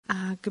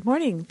Good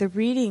morning. The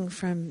reading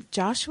from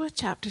Joshua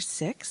chapter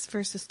 6,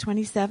 verses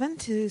 27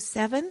 to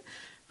 7,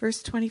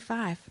 verse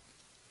 25.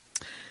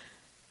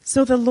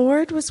 So the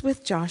Lord was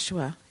with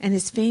Joshua, and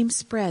his fame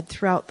spread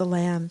throughout the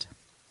land.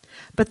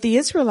 But the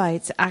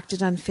Israelites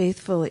acted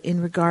unfaithfully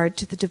in regard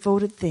to the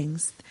devoted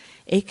things.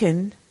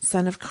 Achan,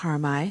 son of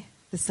Carmi,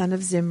 the son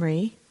of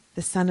Zimri,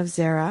 the son of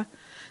Zerah,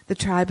 the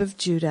tribe of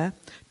Judah,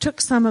 took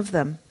some of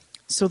them.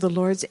 So the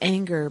Lord's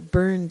anger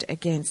burned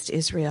against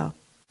Israel.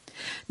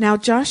 Now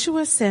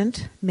Joshua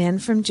sent men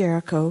from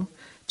Jericho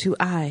to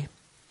Ai,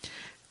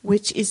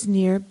 which is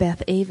near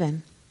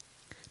Beth-aven,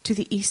 to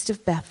the east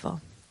of Bethel,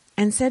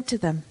 and said to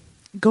them,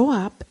 "Go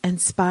up and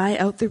spy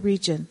out the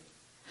region."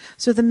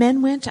 So the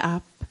men went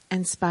up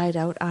and spied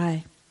out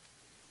Ai.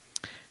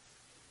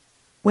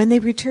 When they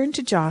returned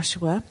to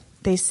Joshua,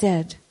 they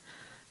said,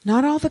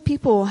 "Not all the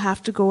people will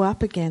have to go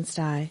up against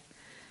Ai.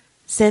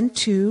 Send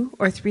 2,000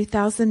 or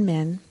 3,000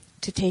 men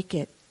to take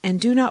it. And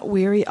do not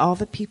weary all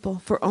the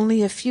people, for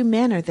only a few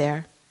men are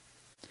there."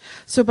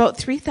 So about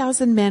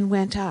 3,000 men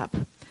went up,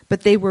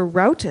 but they were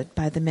routed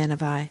by the men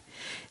of Ai.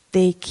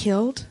 They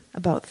killed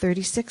about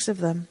 36 of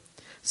them.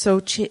 So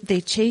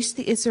they chased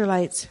the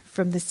Israelites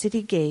from the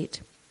city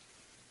gate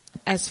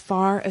as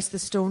far as the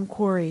stone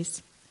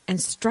quarries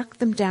and struck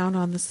them down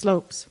on the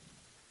slopes.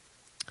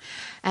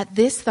 At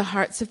this the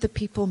hearts of the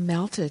people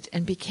melted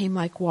and became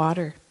like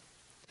water.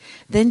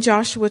 Then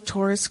Joshua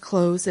tore his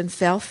clothes and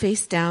fell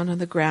face down on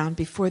the ground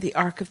before the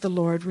ark of the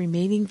Lord,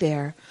 remaining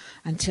there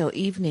until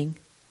evening.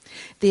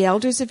 The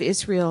elders of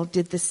Israel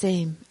did the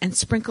same and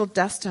sprinkled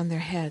dust on their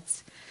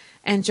heads.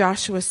 And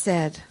Joshua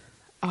said,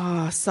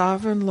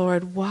 Sovereign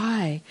Lord,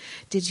 why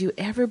did you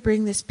ever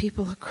bring this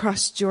people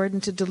across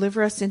Jordan to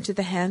deliver us into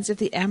the hands of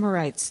the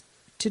Amorites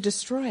to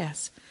destroy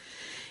us?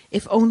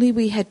 If only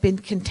we had been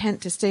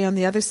content to stay on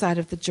the other side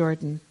of the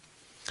Jordan.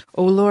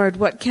 O Lord,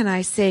 what can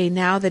I say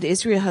now that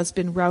Israel has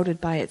been routed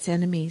by its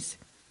enemies?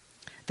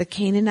 The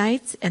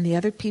Canaanites and the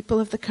other people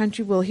of the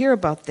country will hear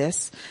about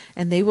this,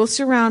 and they will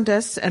surround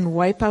us and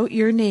wipe out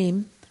your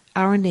name,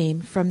 our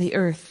name, from the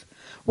earth.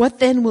 What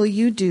then will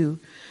you do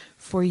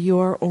for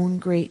your own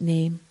great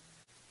name?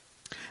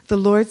 The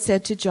Lord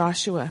said to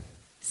Joshua,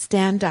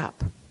 "Stand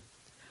up.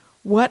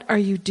 What are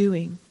you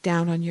doing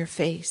down on your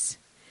face?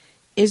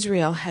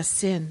 Israel has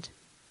sinned.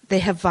 They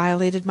have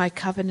violated my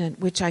covenant,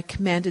 which I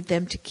commanded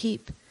them to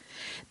keep.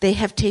 They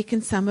have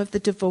taken some of the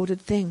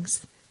devoted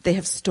things. They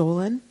have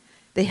stolen,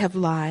 they have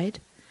lied,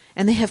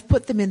 and they have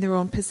put them in their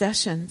own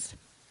possessions.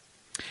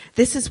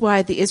 This is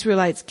why the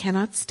Israelites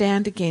cannot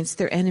stand against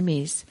their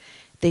enemies.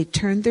 They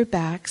turn their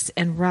backs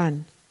and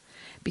run,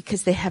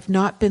 because they have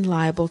not been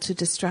liable to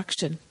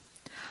destruction.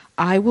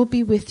 I will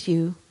be with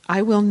you.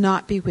 I will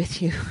not be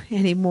with you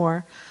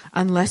anymore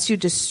unless you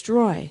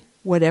destroy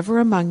whatever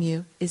among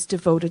you is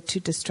devoted to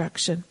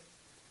destruction.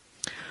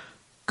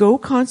 Go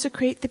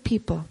consecrate the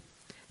people.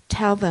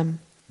 Tell them,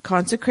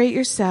 consecrate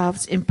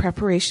yourselves in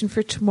preparation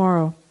for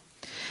tomorrow.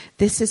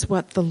 This is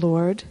what the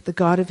Lord, the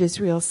God of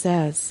Israel,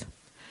 says.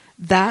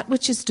 That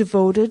which is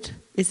devoted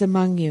is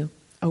among you,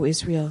 O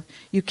Israel.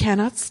 You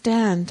cannot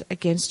stand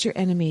against your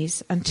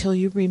enemies until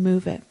you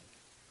remove it.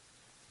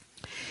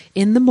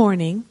 In the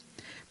morning,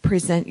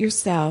 present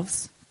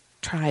yourselves,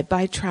 tribe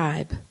by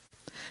tribe.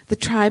 The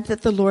tribe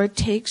that the Lord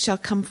takes shall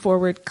come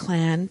forward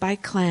clan by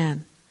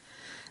clan.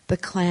 The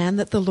clan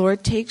that the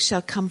Lord takes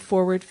shall come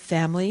forward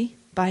family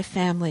by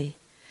family.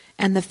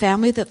 And the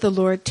family that the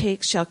Lord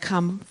takes shall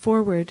come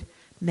forward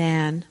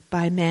man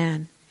by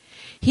man.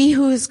 He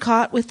who is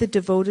caught with the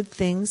devoted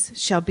things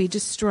shall be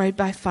destroyed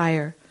by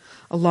fire,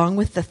 along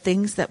with the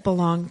things that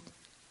belong,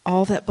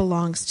 all that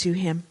belongs to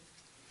him.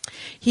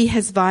 He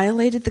has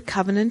violated the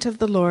covenant of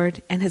the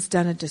Lord and has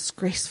done a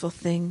disgraceful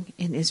thing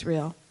in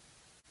Israel.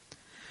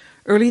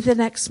 Early the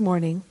next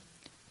morning,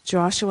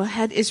 Joshua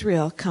had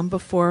Israel come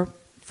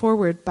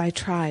forward by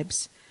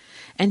tribes,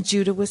 and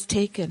Judah was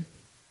taken.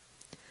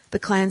 The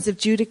clans of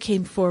Judah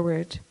came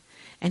forward,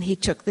 and he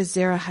took the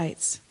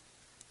Zerahites.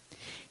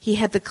 He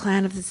had the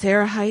clan of the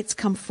Zerahites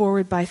come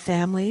forward by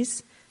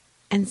families,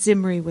 and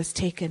Zimri was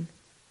taken.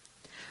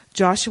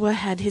 Joshua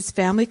had his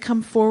family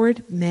come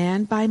forward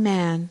man by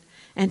man,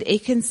 and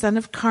Achan son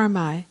of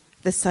Carmi,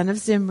 the son of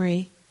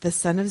Zimri, the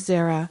son of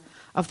Zerah,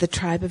 of the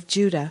tribe of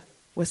Judah,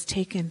 was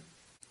taken.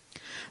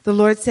 The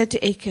Lord said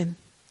to Achan,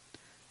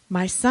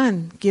 "My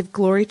son, give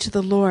glory to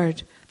the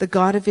Lord, the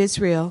God of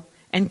Israel,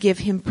 and give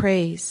him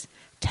praise.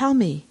 Tell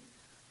me,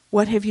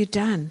 what have you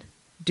done?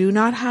 Do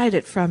not hide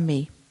it from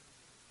me."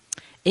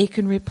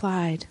 Achan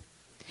replied,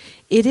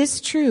 "It is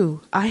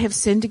true, I have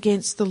sinned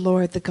against the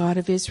Lord, the God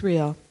of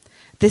Israel.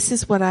 This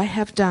is what I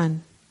have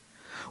done.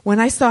 When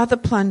I saw the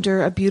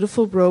plunder, a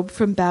beautiful robe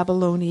from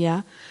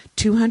Babylonia,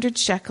 200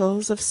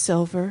 shekels of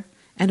silver,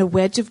 and a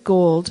wedge of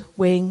gold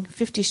weighing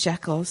 50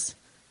 shekels,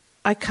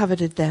 I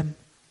coveted them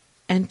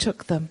and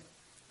took them.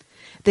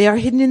 They are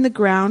hidden in the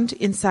ground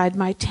inside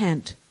my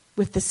tent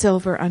with the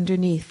silver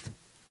underneath."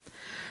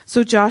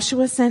 So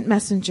Joshua sent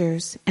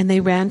messengers, and they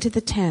ran to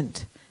the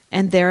tent,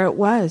 and there it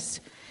was,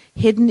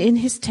 hidden in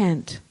his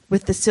tent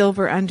with the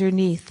silver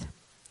underneath.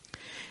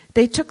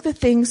 They took the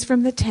things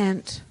from the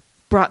tent,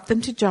 brought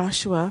them to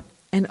Joshua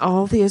and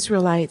all the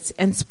Israelites,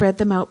 and spread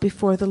them out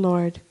before the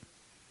Lord.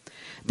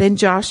 Then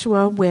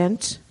Joshua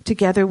went,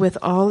 together with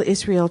all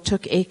Israel,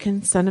 took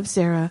Achan, son of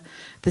Zerah,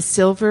 the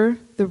silver,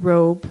 the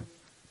robe,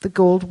 the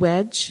gold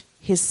wedge,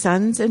 his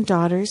sons and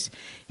daughters,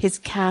 his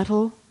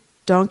cattle,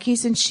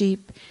 donkeys and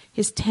sheep,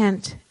 his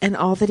tent, and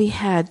all that he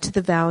had to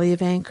the valley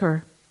of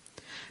Achor.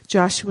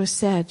 Joshua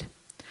said,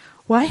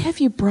 "Why have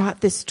you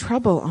brought this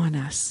trouble on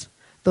us?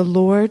 The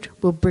Lord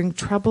will bring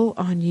trouble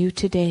on you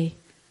today."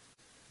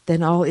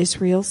 Then all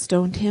Israel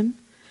stoned him,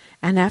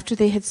 and after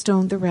they had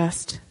stoned the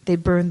rest, they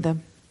burned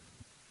them.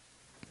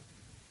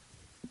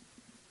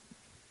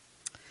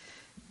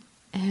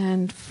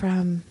 And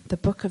from the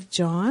book of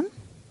John,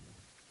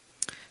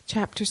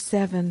 chapter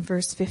 7,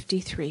 verse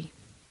 53.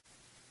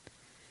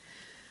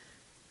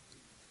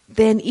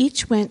 Then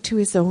each went to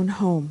his own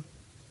home.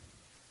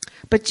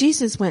 But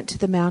Jesus went to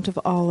the Mount of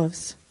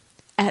Olives.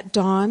 At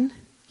dawn,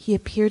 he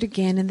appeared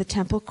again in the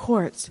temple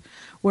courts,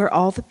 where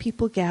all the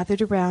people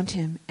gathered around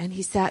him, and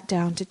he sat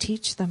down to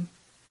teach them.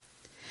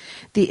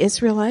 The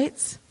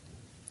Israelites,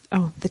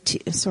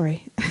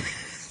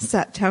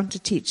 sat down to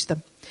teach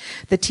them.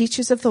 The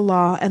teachers of the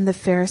law and the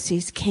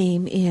Pharisees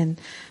came in,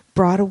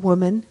 brought a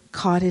woman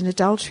caught in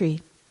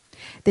adultery.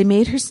 They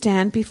made her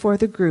stand before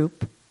the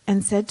group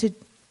and said to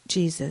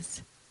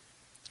Jesus,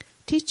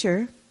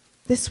 "Teacher,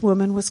 this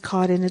woman was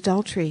caught in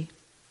adultery.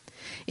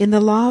 In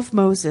the law,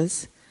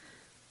 Moses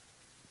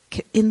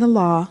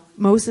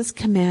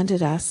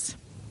commanded us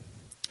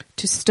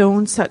to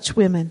stone such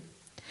women.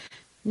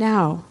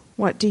 Now,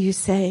 what do you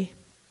say?"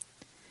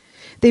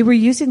 They were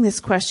using this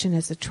question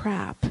as a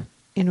trap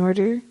in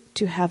order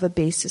to have a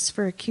basis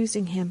for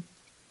accusing him.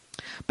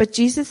 But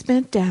Jesus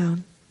bent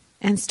down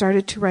and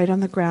started to write on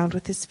the ground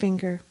with his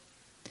finger.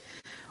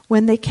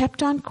 When they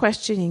kept on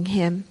questioning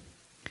him,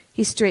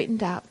 he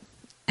straightened up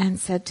and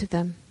said to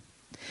them,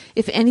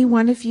 "If any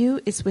one of you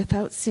is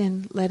without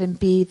sin, let him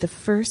be the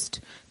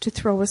first to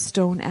throw a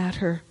stone at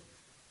her."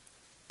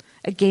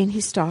 Again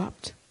he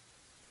stopped,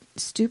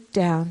 stooped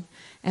down,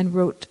 and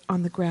wrote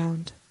on the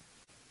ground.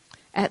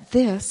 At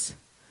this,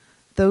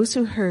 those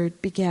who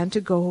heard began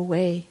to go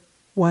away,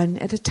 one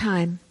at a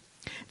time,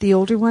 the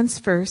older ones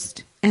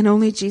first, and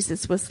only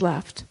Jesus was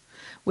left,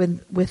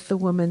 with the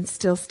woman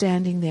still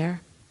standing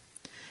there.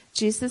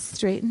 Jesus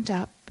straightened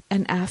up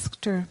and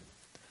asked her,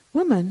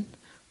 "Woman,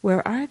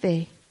 where are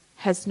they?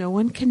 Has no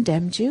one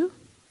condemned you?"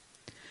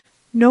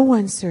 "No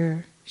one,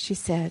 sir," she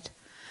said.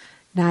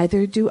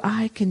 "Neither do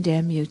I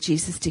condemn you,"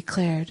 Jesus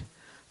declared.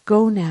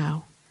 "Go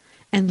now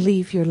and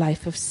leave your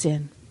life of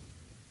sin."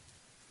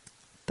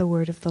 The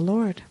word of the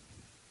Lord.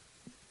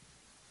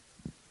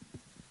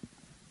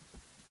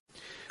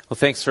 Well,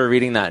 thanks for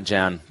reading that,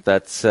 Jan.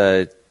 That's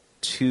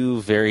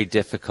two very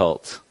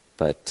difficult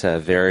but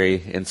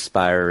very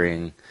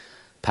inspiring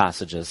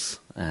passages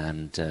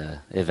and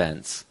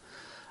events.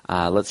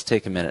 Let's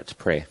take a minute to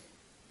pray.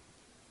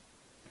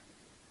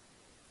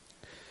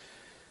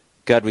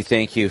 God, we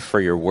thank you for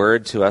your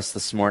word to us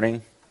this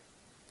morning.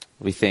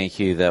 We thank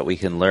you that we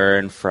can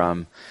learn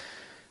from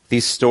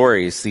these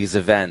stories, these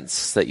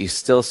events, that you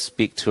still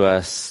speak to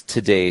us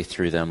today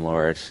through them,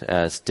 Lord,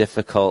 as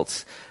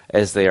difficult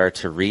as they are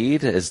to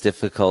read, as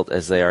difficult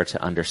as they are to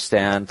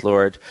understand,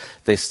 Lord.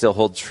 They still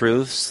hold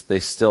truths. They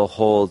still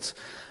hold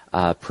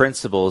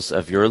principles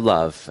of your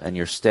love and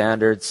your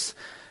standards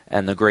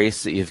and the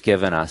grace that you've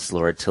given us,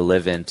 Lord, to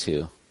live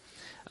into.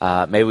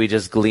 May we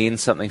just glean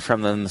something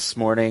from them this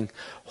morning.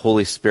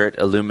 Holy Spirit,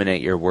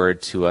 illuminate your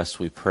word to us,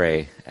 we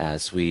pray,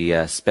 as we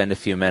spend a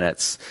few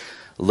minutes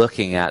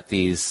looking at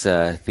these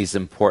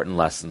important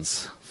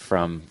lessons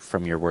from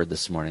your word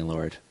this morning,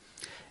 Lord.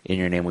 In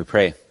your name we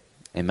pray.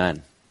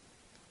 Amen.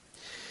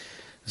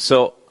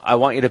 So I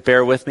want you to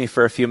bear with me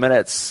for a few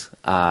minutes.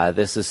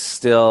 This is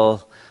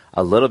still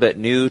a little bit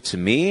new to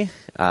me,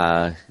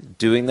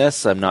 doing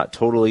this. I'm not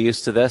totally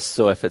used to this,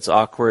 so if it's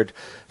awkward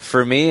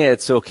for me,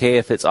 it's okay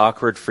if it's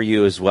awkward for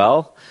you as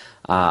well.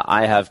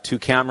 I have two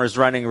cameras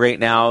running right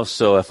now,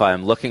 so if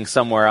I'm looking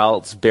somewhere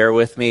else, bear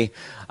with me.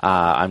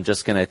 I'm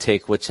just going to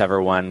take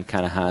whichever one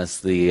kind of has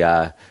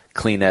the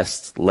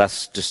cleanest,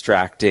 less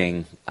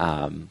distracting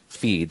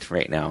feed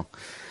right now.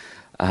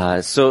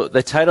 So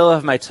the title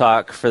of my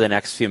talk for the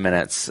next few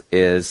minutes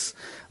is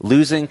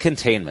Losing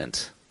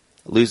Containment.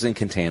 Losing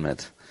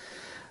Containment.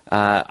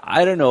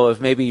 I don't know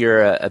if maybe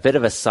you're a bit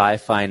of a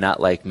sci-fi nut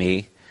like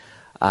me,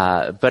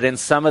 but in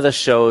some of the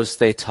shows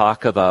they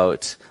talk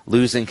about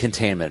losing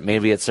containment.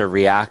 Maybe it's a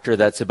reactor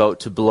that's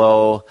about to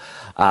blow.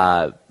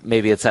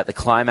 Maybe it's at the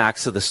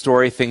climax of the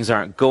story. Things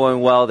aren't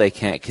going well. They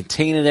can't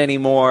contain it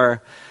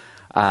anymore.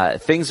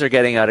 Things are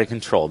getting out of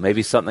control.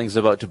 Maybe something's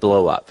about to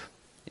blow up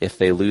if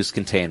they lose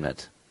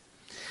containment.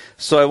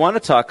 So I want to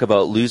talk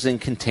about losing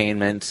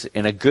containment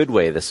in a good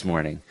way this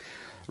morning,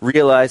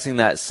 realizing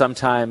that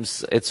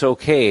sometimes it's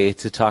okay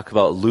to talk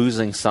about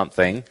losing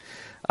something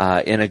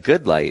in a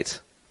good light,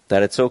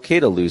 that it's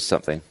okay to lose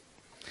something.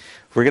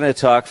 We're going to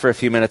talk for a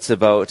few minutes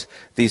about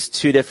these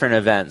two different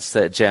events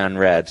that Jan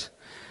read.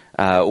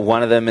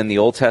 One of them in the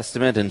Old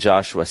Testament in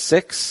Joshua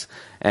 6,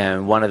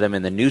 and one of them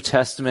in the New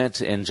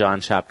Testament in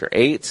John chapter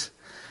 8.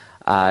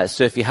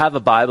 So if you have a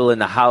Bible in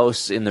the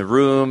house, in the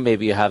room,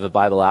 maybe you have a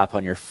Bible app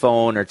on your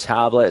phone or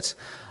tablet,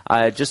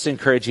 I just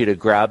encourage you to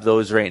grab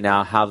those right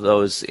now, have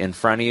those in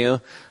front of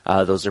you.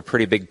 Those are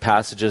pretty big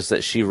passages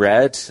that she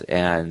read,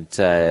 and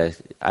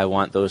I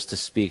want those to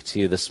speak to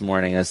you this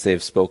morning as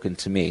they've spoken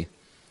to me.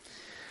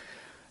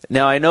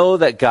 Now, I know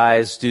that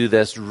guys do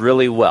this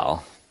really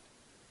well,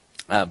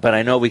 but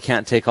I know we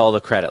can't take all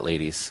the credit,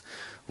 ladies.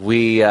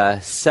 We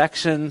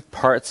section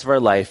parts of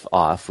our life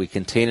off. We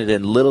contain it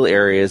in little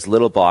areas,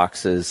 little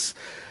boxes.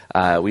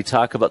 We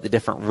talk about the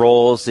different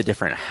roles, the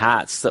different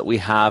hats that we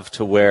have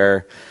to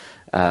wear.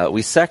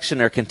 We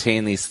section or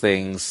contain these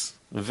things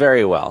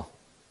very well.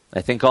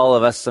 I think all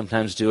of us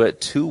sometimes do it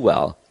too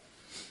well.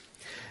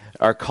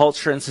 Our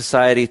culture and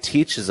society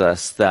teaches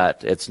us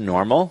that it's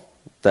normal,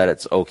 that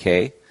it's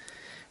okay,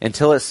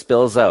 until it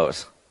spills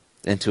out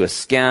into a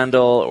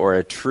scandal or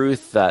a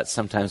truth that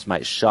sometimes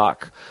might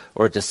shock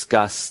or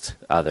disgust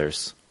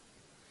others.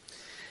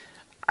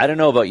 I don't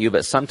know about you,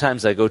 but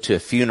sometimes I go to a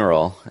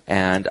funeral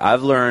and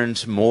I've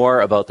learned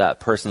more about that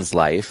person's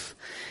life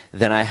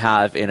than I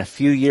have in a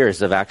few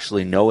years of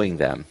actually knowing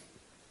them.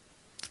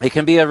 It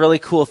can be a really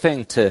cool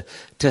thing to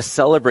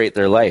celebrate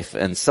their life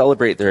and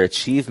celebrate their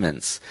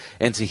achievements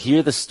and to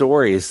hear the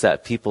stories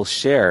that people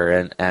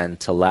share and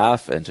to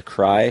laugh and to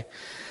cry.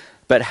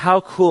 But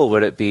how cool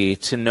would it be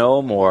to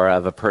know more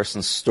of a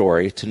person's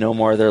story, to know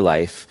more of their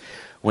life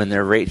when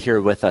they're right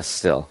here with us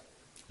still,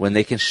 when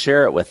they can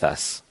share it with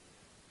us?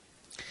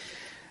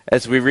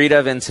 As we read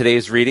of in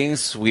today's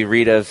readings, we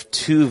read of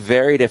two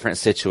very different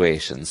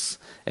situations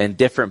and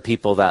different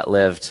people that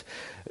lived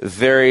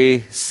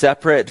very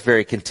separate,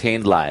 very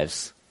contained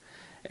lives.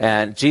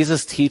 And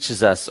Jesus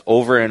teaches us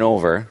over and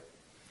over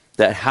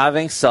that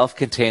having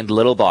self-contained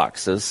little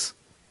boxes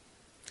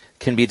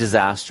can be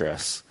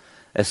disastrous,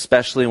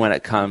 especially when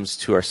it comes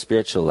to our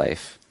spiritual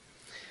life.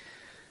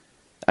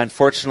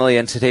 Unfortunately,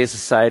 in today's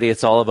society,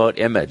 it's all about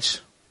image.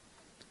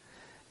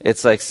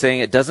 It's like saying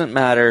it doesn't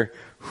matter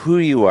who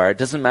you are, it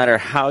doesn't matter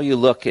how you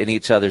look in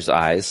each other's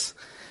eyes.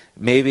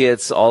 Maybe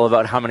it's all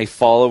about how many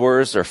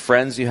followers or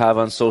friends you have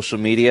on social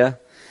media.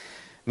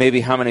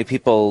 Maybe how many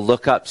people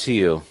look up to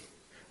you,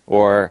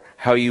 or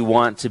how you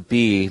want to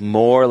be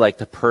more like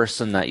the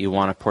person that you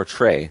want to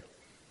portray.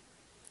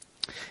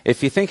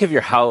 If you think of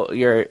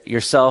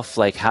yourself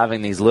like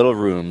having these little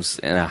rooms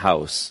in a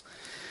house,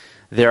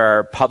 there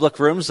are public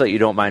rooms that you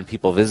don't mind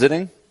people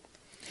visiting.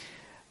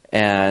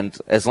 And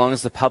as long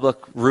as the public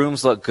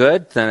rooms look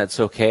good, then it's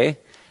okay.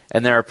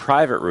 And there are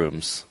private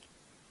rooms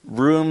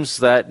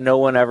that no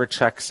one ever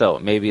checks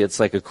out. Maybe it's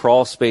like a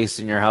crawl space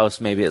in your house.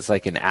 Maybe it's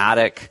like an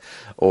attic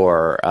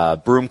or a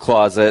broom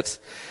closet.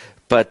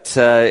 But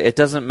it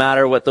doesn't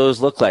matter what those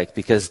look like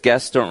because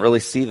guests don't really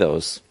see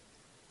those.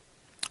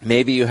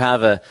 Maybe you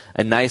have a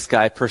nice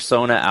guy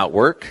persona at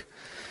work,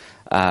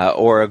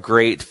 or a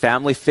great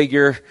family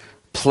figure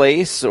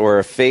place or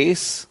a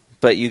face,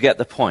 but you get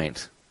the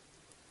point.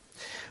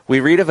 We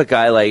read of a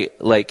guy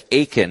like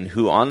Achan,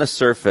 who on the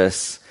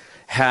surface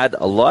had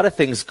a lot of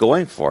things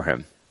going for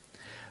him,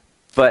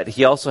 but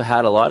he also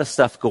had a lot of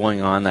stuff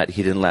going on that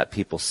he didn't let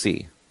people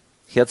see.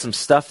 He had some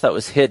stuff that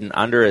was hidden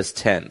under his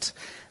tent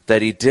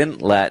that he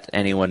didn't let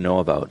anyone know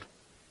about.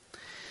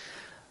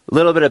 A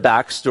little bit of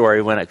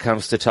backstory when it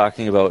comes to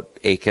talking about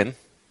Achan,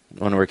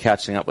 when we're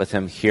catching up with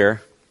him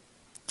here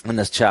in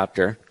this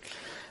chapter.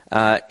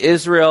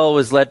 Israel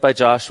was led by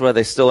Joshua.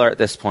 They still are at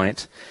this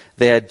point.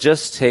 They had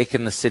just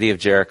taken the city of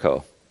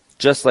Jericho,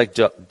 just like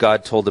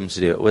God told them to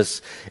do. It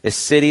was a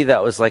city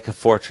that was like a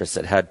fortress.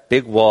 It had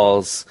big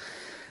walls,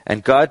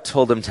 and God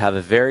told them to have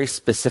a very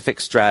specific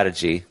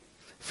strategy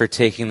for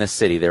taking the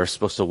city. They were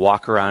supposed to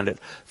walk around it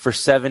for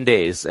 7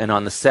 days, and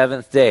on the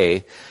seventh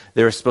day,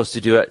 they were supposed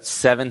to do it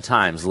 7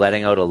 times,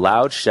 letting out a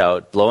loud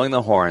shout, blowing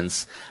the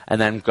horns, and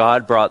then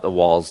God brought the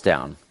walls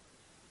down.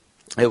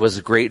 It was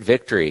a great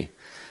victory,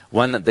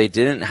 one that they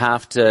didn't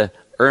have to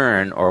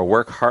earn or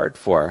work hard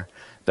for,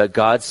 but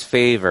God's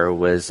favor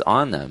was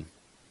on them.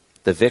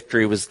 The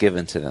victory was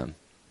given to them.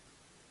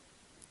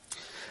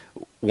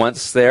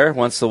 Once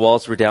the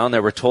walls were down, they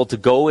were told to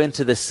go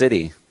into the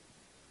city.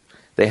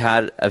 They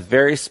had a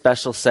very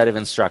special set of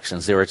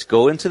instructions. They were to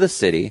go into the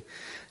city,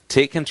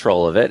 take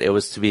control of it. It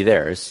was to be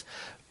theirs.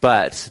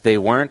 But they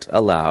weren't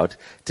allowed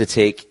to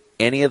take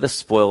any of the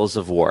spoils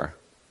of war.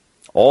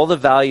 All the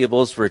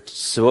valuables were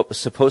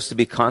supposed to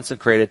be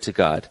consecrated to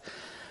God.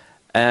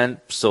 And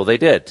so they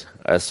did,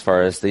 as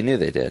far as they knew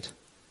they did.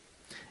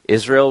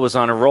 Israel was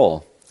on a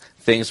roll.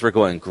 Things were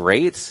going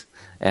great,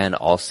 and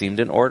all seemed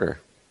in order.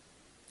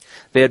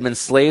 They had been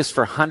slaves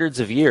for hundreds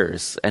of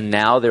years, and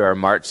now they were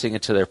marching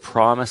into their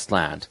promised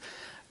land.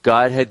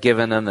 God had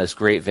given them this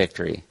great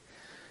victory.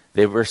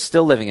 They were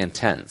still living in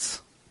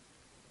tents.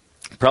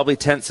 Probably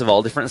tents of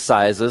all different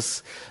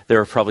sizes. There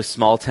were probably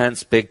small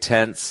tents, big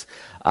tents.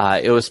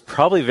 It was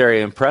probably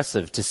very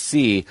impressive to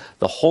see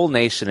the whole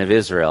nation of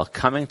Israel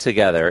coming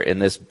together in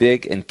this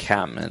big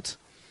encampment.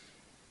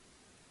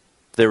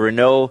 There were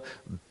no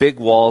big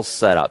walls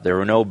set up. There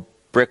were no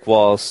brick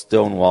walls,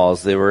 stone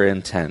walls. They were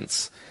in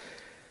tents.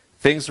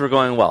 Things were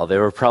going well. They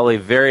were probably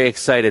very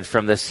excited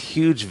from this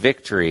huge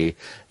victory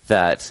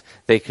that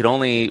they could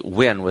only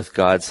win with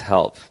God's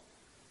help.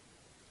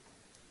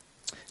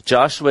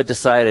 Joshua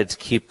decided to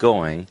keep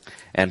going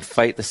and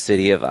fight the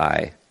city of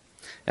Ai.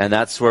 And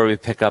that's where we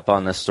pick up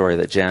on the story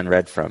that Jan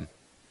read from.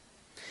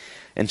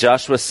 In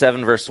Joshua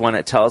 7 verse 1,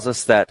 it tells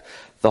us that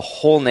the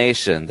whole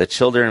nation, the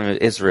children of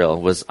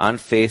Israel, was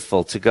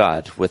unfaithful to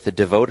God with the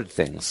devoted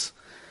things.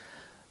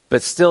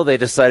 But still they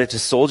decided to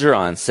soldier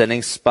on,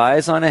 sending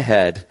spies on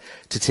ahead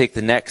to take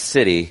the next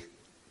city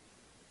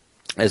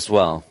as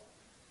well.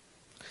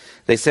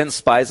 They sent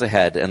spies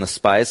ahead, and the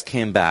spies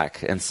came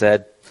back and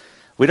said,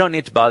 "We don't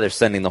need to bother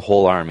sending the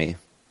whole army.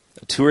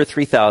 2,000 or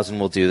 3,000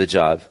 will do the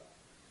job."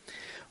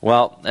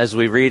 Well, as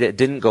we read, it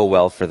didn't go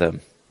well for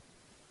them.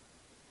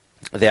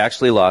 They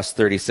actually lost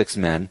 36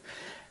 men,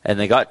 and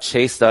they got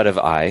chased out of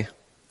Ai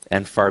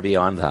and far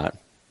beyond that.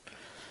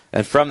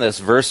 And from this,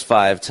 verse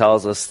 5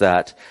 tells us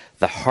that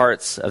the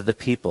hearts of the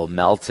people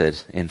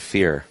melted in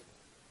fear.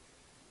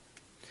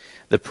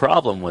 The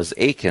problem was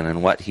Achan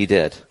and what he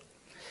did.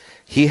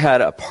 He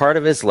had a part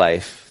of his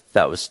life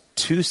that was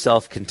too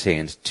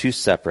self-contained, too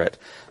separate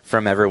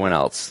from everyone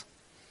else.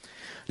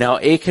 Now,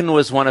 Achan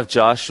was one of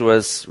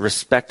Joshua's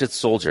respected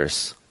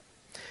soldiers.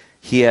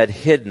 He had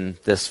hidden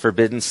this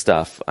forbidden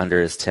stuff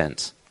under his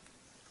tent.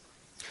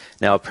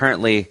 Now,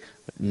 apparently,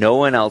 no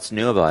one else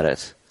knew about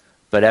it,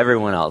 but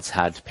everyone else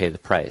had to pay the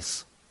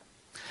price.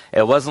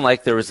 It wasn't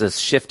like there was this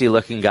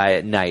shifty-looking guy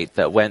at night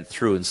that went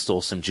through and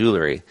stole some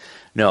jewelry.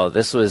 No,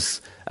 this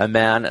was a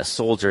man, a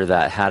soldier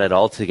that had it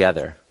all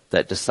together,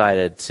 that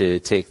decided to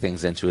take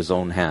things into his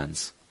own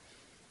hands.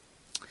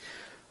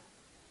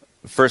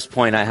 First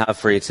point I have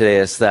for you today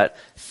is that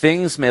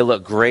things may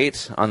look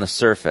great on the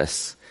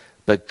surface,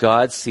 but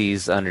God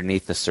sees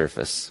underneath the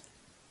surface.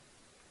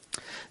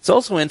 It's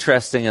also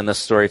interesting in this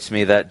story to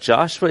me that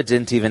Joshua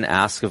didn't even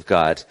ask of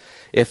God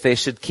if they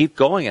should keep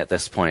going at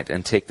this point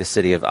and take the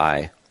city of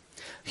Ai.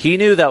 He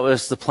knew that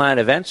was the plan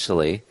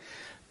eventually,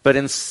 but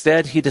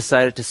instead he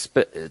decided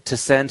to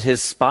send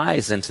his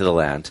spies into the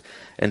land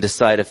and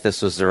decide if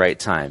this was the right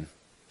time.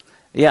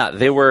 Yeah,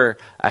 they were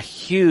a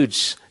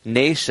huge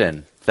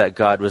nation that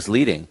God was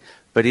leading,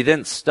 but he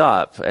didn't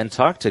stop and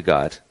talk to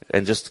God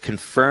and just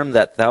confirm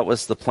that that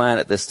was the plan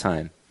at this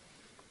time.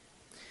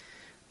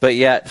 But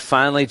yet,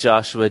 finally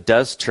Joshua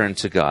does turn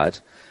to God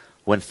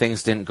when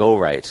things didn't go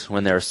right,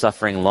 when they were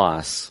suffering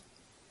loss.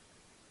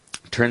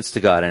 Turns to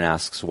God and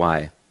asks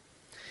why.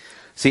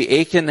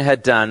 See, Achan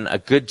had done a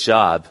good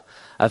job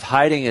of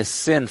hiding his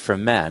sin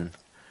from men,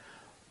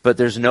 but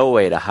there's no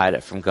way to hide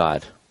it from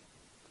God.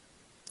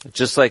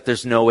 Just like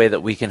there's no way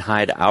that we can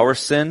hide our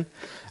sin,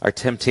 our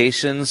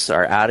temptations,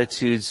 our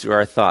attitudes, or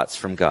our thoughts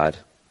from God.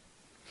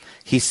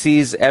 He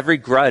sees every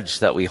grudge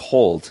that we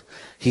hold.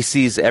 He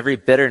sees every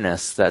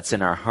bitterness that's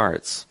in our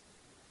hearts.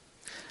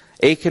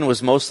 Achan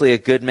was mostly a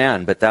good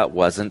man, but that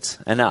wasn't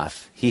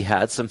enough. He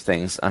had some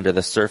things under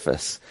the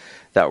surface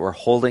that were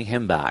holding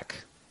him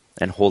back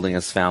and holding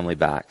his family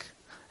back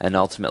and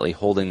ultimately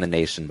holding the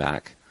nation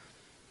back.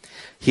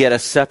 He had a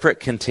separate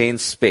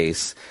contained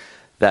space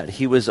that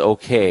he was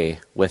okay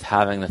with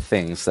having the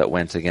things that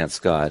went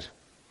against God.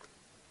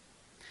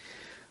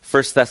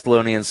 1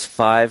 Thessalonians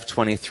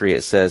 5:23,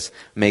 it says,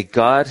 "May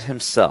God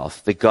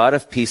himself, the God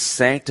of peace,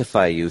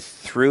 sanctify you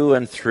through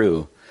and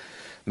through.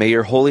 May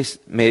your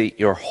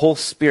whole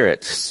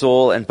spirit,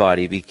 soul, and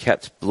body be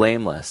kept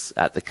blameless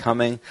at the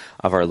coming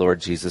of our Lord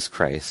Jesus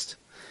Christ."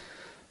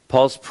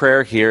 Paul's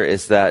prayer here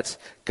is that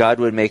God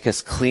would make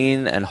us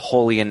clean and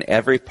holy in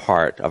every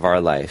part of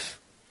our life.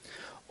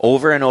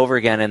 Over and over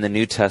again in the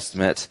New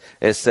Testament,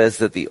 it says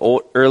that the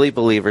early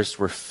believers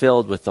were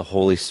filled with the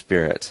Holy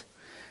Spirit.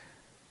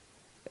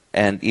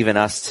 And even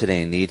us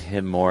today need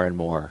him more and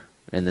more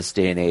in this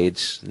day and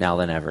age, now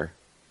than ever.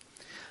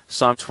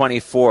 Psalm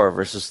 24,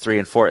 verses 3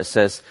 and 4, it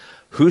says,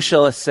 "Who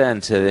shall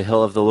ascend to the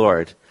hill of the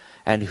Lord?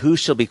 And who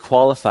shall be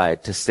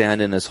qualified to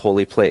stand in his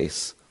holy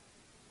place?"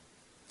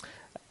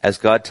 As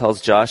God tells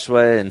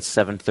Joshua in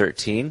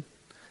 7:13,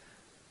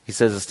 he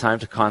says it's time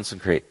to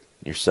consecrate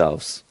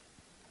yourselves.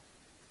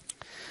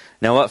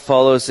 Now what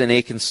follows in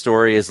Achan's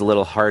story is a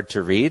little hard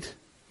to read.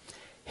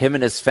 Him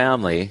and his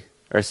family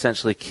are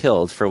essentially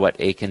killed for what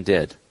Achan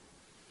did.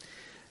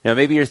 Now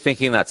maybe you're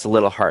thinking that's a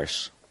little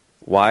harsh.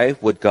 Why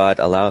would God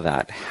allow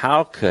that?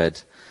 How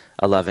could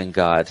a loving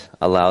God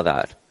allow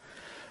that?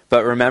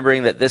 But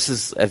remembering that this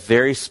is a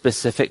very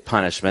specific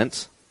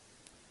punishment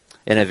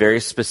in a very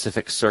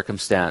specific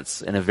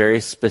circumstance, in a very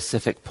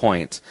specific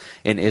point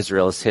in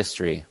Israel's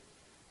history.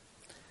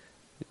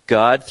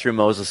 God, through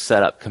Moses,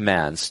 set up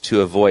commands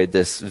to avoid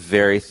this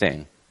very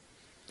thing.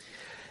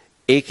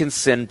 Achan's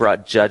sin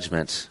brought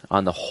judgment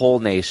on the whole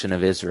nation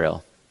of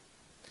Israel.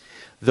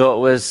 Though it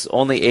was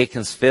only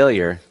Achan's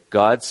failure,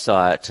 God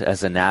saw it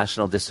as a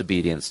national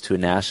disobedience to a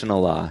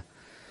national law,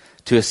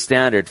 to a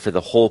standard for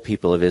the whole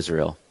people of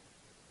Israel.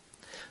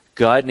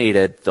 God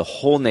needed the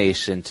whole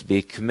nation to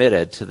be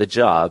committed to the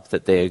job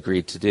that they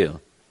agreed to do,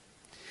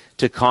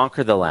 to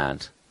conquer the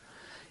land.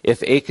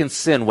 If Achan's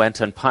sin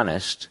went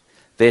unpunished,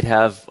 they'd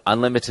have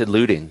unlimited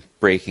looting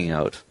breaking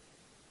out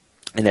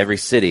in every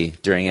city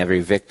during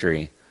every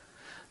victory.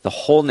 The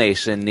whole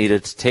nation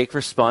needed to take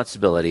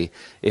responsibility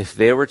if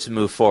they were to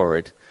move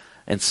forward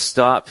and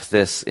stop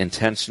this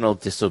intentional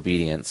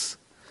disobedience.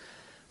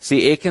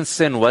 See, Achan's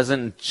sin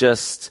wasn't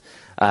just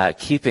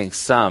keeping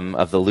some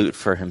of the loot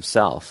for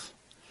himself,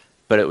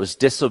 but it was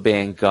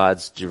disobeying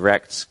God's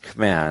direct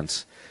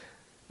command,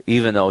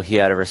 even though he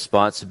had a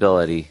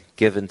responsibility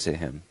given to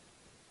him.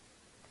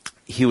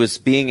 He was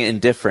being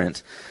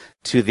indifferent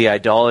to the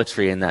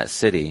idolatry in that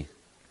city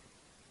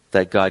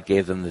that God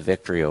gave them the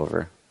victory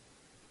over.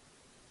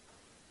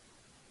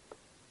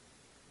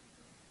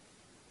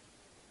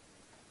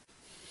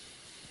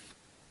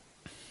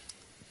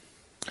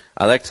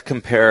 I like to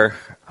compare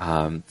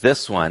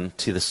this one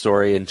to the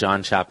story in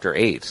John chapter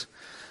 8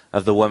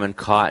 of the woman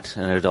caught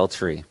in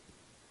adultery.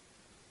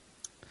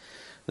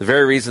 The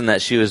very reason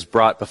that she was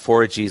brought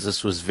before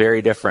Jesus was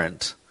very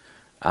different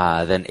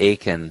than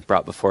Achan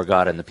brought before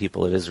God and the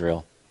people of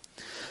Israel.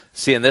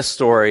 See, in this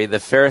story,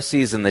 the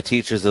Pharisees and the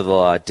teachers of the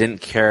law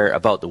didn't care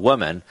about the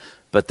woman,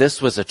 but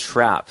this was a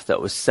trap that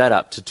was set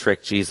up to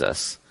trick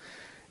Jesus.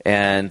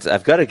 And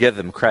I've got to give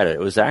them credit. It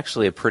was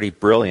actually a pretty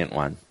brilliant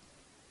one.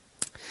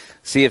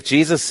 See, if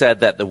Jesus said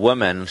that the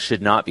woman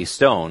should not be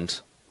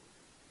stoned,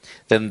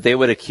 then they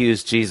would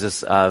accuse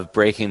Jesus of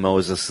breaking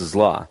Moses'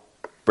 law,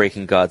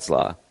 breaking God's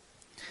law.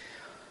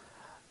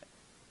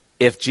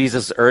 If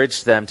Jesus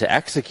urged them to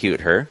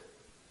execute her,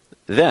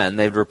 then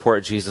they'd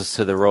report Jesus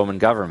to the Roman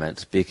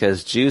government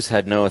because Jews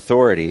had no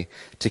authority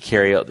to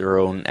carry out their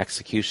own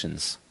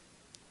executions.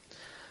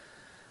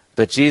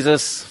 But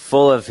Jesus,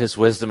 full of his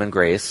wisdom and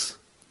grace,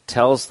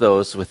 tells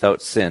those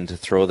without sin to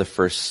throw the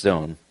first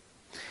stone.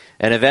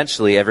 And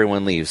eventually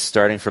everyone leaves,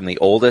 starting from the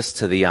oldest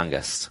to the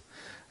youngest.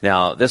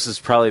 Now, this is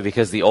probably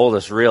because the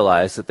oldest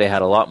realized that they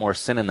had a lot more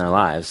sin in their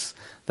lives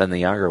than the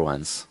younger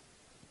ones.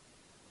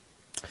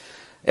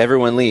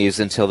 Everyone leaves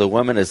until the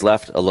woman is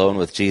left alone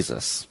with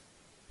Jesus.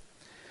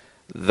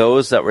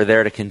 Those that were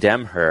there to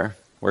condemn her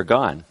were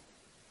gone.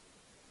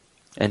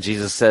 And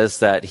Jesus says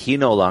that he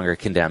no longer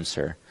condemns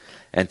her,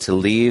 and to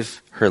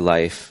leave her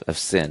life of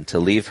sin, to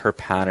leave her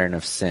pattern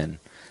of sin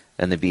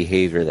and the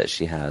behavior that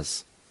she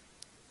has.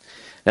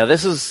 Now,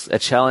 this is a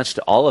challenge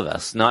to all of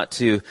us, not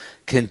to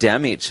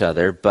condemn each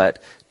other,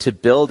 but to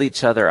build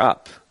each other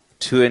up,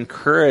 to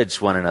encourage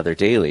one another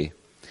daily,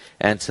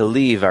 and to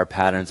leave our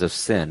patterns of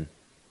sin,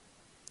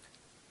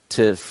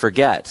 to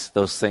forget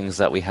those things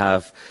that we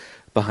have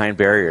behind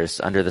barriers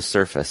under the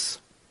surface.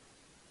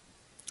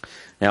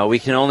 Now, we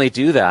can only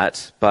do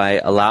that by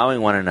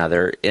allowing one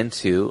another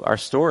into our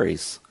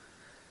stories,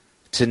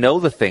 to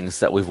know the things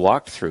that we've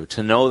walked through,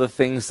 to know the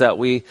things that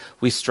we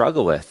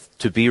struggle with,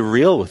 to be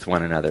real with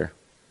one another.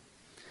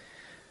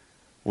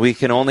 We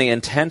can only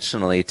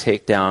intentionally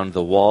take down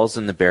the walls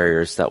and the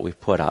barriers that we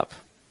put up.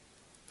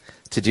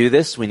 To do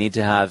this, we need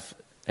to have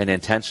an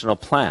intentional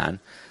plan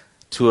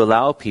to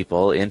allow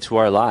people into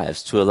our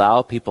lives, to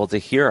allow people to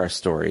hear our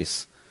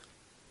stories.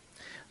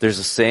 There's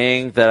a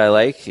saying that I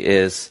like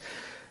is,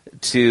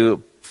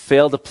 to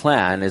fail to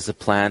plan is a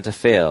plan to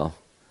fail.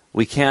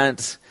 We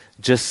can't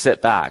just sit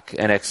back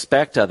and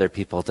expect other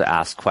people to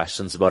ask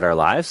questions about our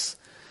lives.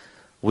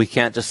 We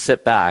can't just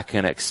sit back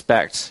and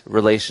expect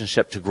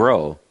relationship to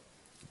grow,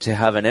 to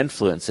have an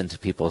influence into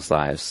people's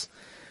lives.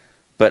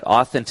 But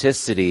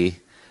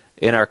authenticity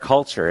in our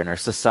culture, in our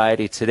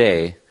society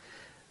today,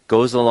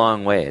 goes a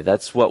long way.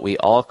 That's what we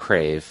all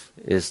crave,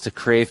 is to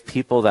crave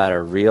people that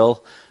are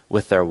real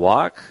with their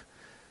walk.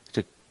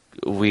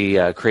 We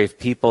crave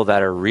people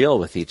that are real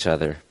with each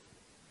other.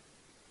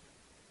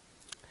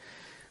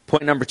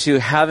 Point number 2,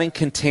 having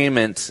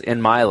containment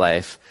in my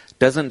life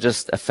doesn't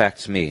just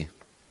affect me.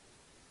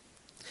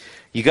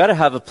 You got to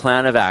have a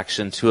plan of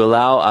action to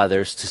allow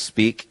others to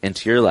speak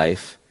into your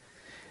life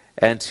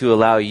and to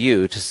allow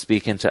you to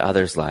speak into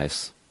others'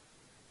 lives.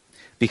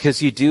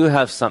 Because you do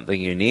have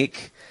something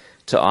unique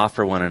to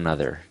offer one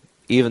another,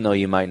 even though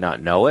you might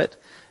not know it,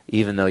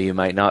 even though you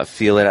might not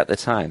feel it at the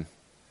time.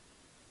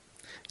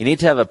 You need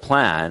to have a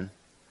plan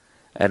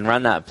and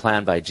run that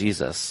plan by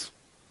Jesus.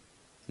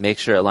 Make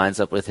sure it lines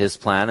up with his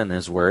plan and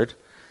his word,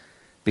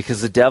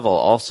 because the devil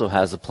also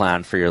has a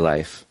plan for your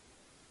life.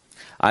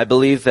 I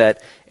believe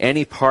that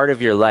any part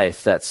of your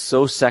life that's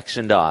so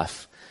sectioned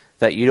off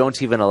that you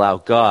don't even allow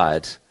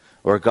God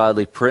or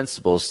godly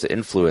principles to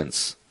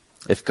influence,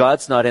 if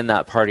God's not in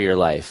that part of your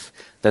life,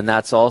 then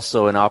that's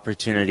also an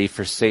opportunity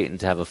for Satan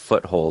to have a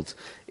foothold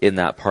in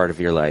that part of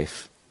your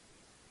life.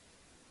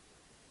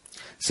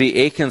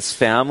 See, Achan's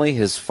family,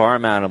 his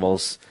farm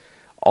animals,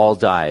 all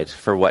died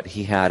for what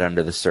he had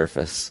under the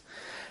surface.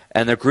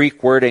 And the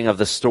Greek wording of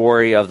the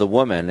story of the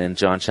woman in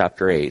John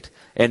chapter 8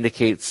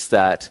 indicates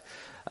that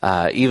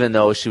even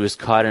though she was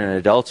caught in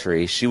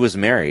adultery, she was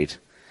married.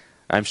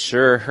 I'm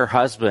sure her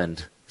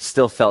husband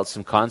still felt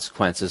some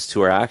consequences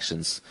to her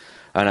actions.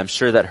 And I'm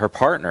sure that her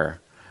partner,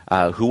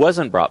 who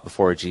wasn't brought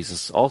before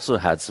Jesus, also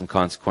had some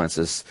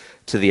consequences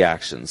to the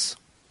actions.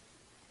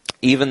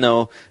 Even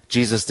though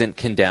Jesus didn't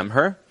condemn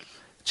her,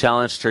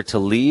 challenged her to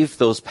leave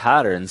those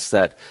patterns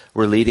that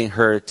were leading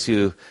her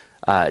to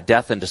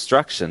death and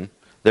destruction,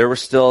 there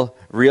were still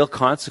real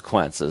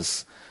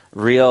consequences,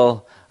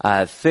 real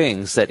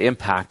things that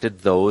impacted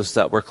those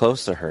that were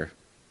close to her.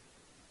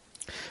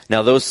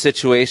 Now, those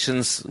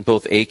situations,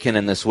 both Achan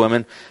and this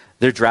woman,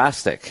 they're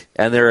drastic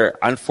and they're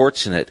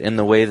unfortunate in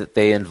the way that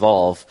they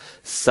involve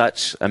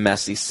such a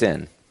messy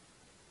sin.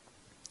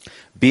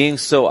 Being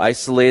so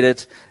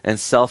isolated and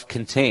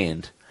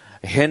self-contained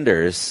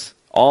hinders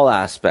all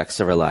aspects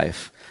of our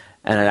life,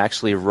 and it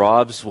actually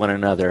robs one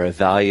another a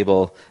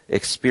valuable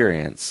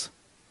experience.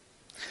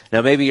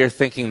 Now, maybe you're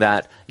thinking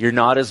that you're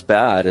not as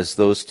bad as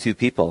those two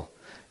people.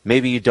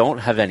 Maybe you don't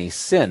have any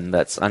sin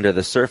that's under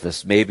the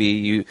surface.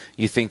 Maybe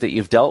you think that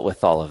you've dealt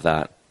with all of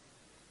that.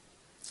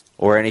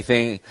 Or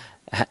anything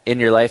in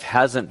your life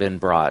hasn't been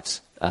brought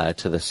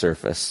to the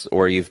surface,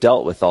 or you've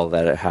dealt with all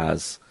that it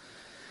has.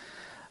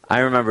 I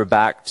remember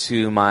back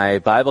to my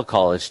Bible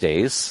college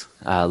days,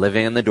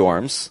 living in the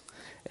dorms,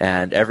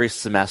 and every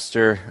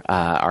semester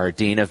our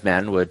Dean of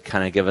Men would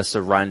kind of give us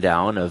a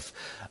rundown of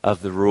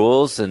the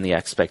rules and the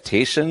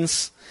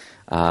expectations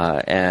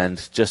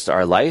and just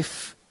our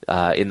life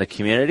in the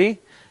community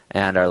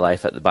and our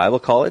life at the Bible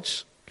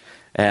college.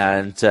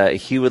 And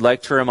he would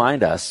like to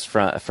remind us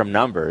from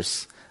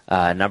Numbers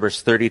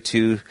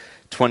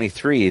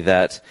 32:23,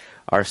 that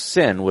our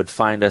sin would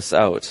find us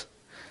out.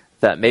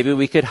 That maybe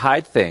we could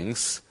hide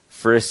things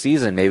for a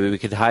season. Maybe we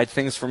could hide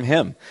things from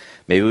him.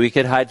 Maybe we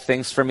could hide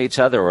things from each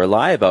other or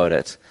lie about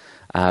it.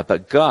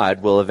 But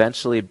God will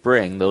eventually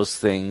bring those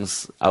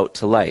things out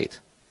to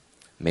light.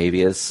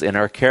 Maybe it's in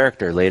our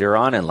character later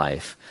on in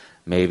life.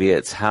 Maybe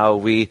it's how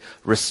we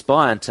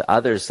respond to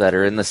others that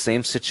are in the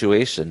same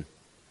situation.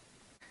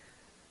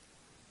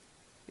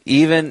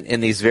 Even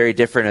in these very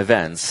different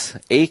events,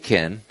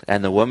 Achan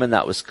and the woman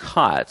that was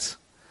caught,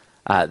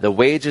 the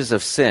wages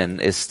of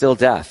sin is still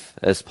death,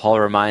 as Paul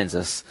reminds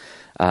us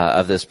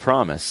of this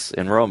promise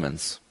in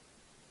Romans.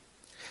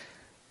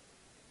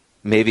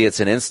 Maybe it's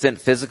an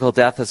instant physical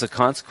death as a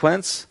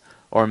consequence,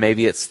 or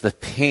maybe it's the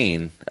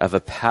pain of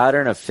a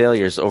pattern of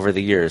failures over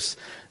the years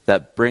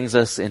that brings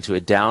us into a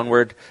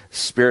downward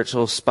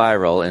spiritual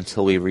spiral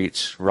until we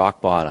reach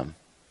rock bottom.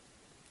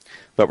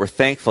 But we're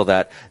thankful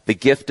that the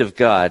gift of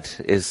God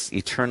is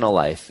eternal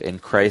life in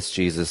Christ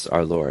Jesus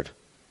our Lord.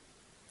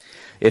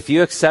 If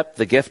you accept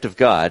the gift of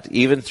God,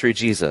 even through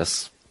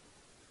Jesus,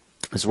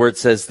 His word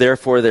says,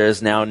 "Therefore there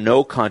is now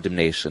no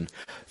condemnation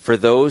for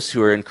those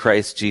who are in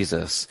Christ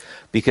Jesus,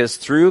 because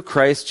through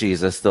Christ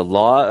Jesus the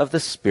law of the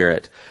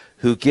Spirit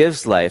who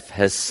gives life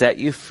has set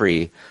you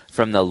free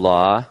from the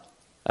law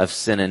of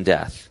sin and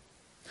death.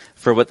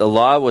 For what the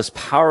law was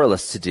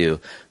powerless to do,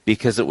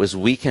 because it was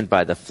weakened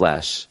by the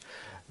flesh,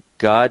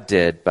 God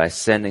did by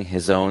sending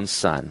His own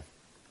Son."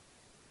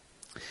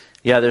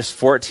 Yeah, there's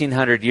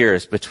 1,400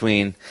 years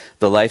between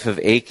the life of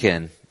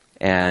Achan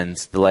and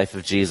the life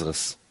of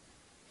Jesus.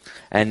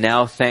 And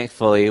now,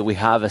 thankfully, we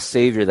have a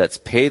Savior that's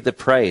paid the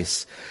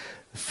price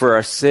for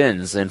our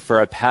sins and for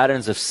our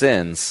patterns of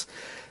sins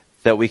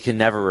that we can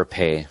never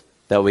repay,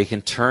 that we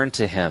can turn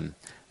to Him,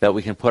 that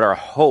we can put our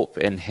hope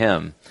in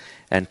Him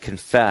and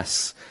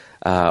confess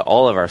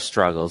all of our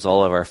struggles,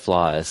 all of our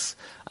flaws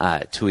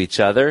to each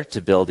other,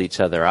 to build each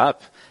other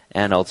up,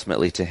 and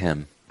ultimately to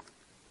Him.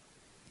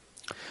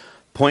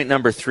 Point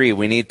number 3,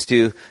 we need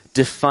to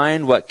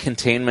define what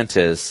containment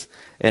is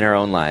in our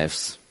own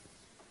lives.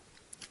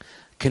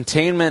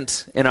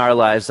 Containment in our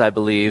lives, I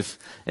believe,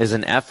 is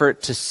an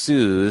effort to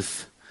soothe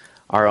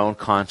our own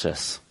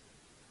conscience.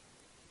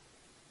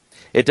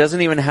 It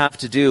doesn't even have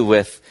to do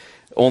with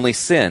only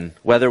sin,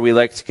 whether we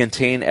like to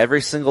contain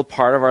every single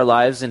part of our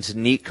lives into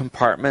neat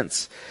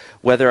compartments,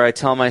 whether I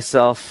tell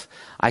myself,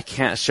 I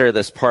can't share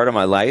this part of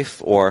my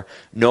life, or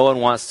no one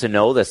wants to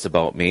know this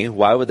about me.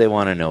 Why would they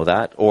want to know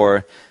that?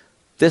 Or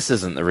this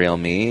isn't the real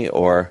me,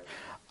 or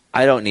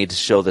I don't need to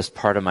show this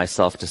part of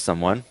myself to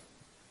someone.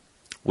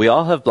 We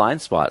all have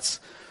blind spots.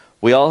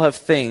 We all have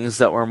things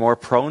that we're more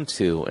prone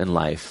to in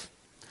life.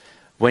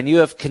 When you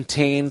have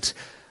contained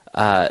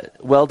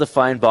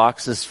well-defined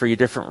boxes for your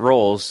different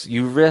roles,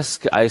 you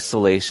risk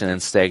isolation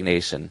and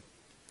stagnation.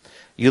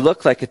 You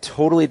look like a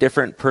totally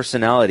different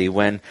personality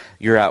when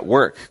you're at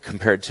work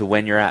compared to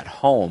when you're at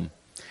home.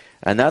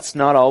 And that's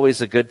not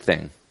always a good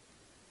thing.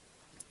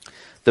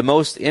 The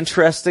most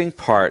interesting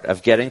part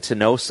of getting to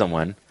know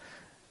someone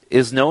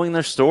is knowing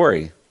their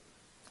story,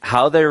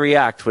 how they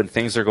react when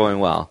things are going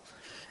well,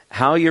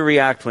 how you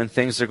react when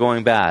things are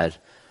going bad,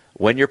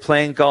 when you're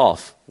playing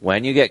golf,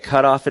 when you get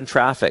cut off in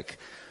traffic,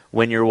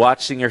 when you're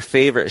watching your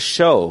favorite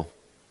show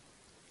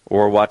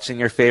or watching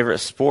your favorite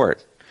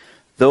sport.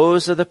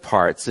 Those are the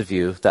parts of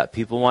you that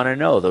people want to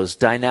know, those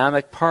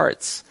dynamic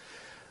parts.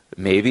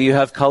 Maybe you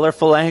have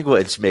colorful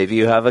language, maybe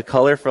you have a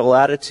colorful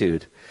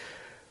attitude.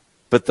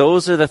 But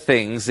those are the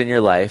things in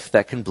your life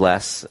that can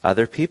bless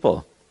other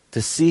people,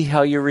 to see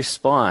how you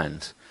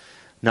respond.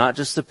 Not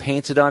just a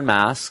painted-on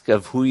mask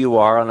of who you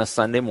are on a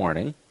Sunday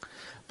morning,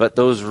 but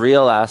those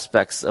real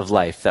aspects of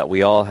life that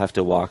we all have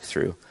to walk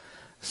through.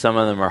 Some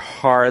of them are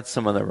hard,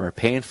 some of them are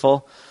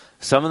painful,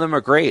 Some of them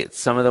are great.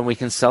 Some of them we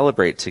can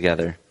celebrate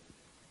together.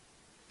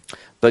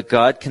 But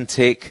God can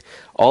take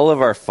all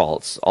of our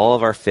faults, all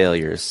of our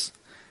failures,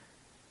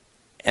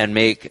 and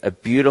make a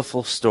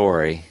beautiful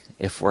story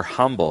if we're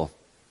humble,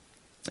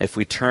 if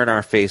we turn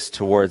our face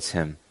towards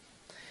Him.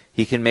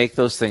 He can make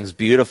those things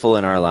beautiful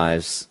in our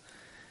lives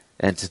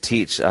and to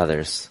teach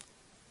others.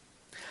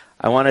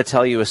 I want to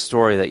tell you a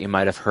story that you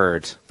might have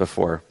heard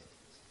before.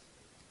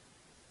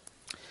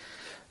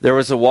 There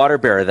was a water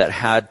bearer that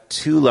had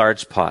 2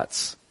 large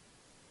pots.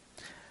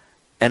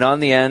 And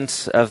on the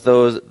end of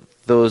those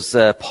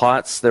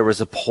pots, there was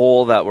a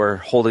pole that were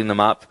holding them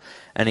up,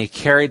 and he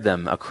carried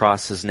them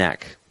across his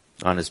neck,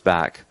 on his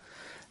back.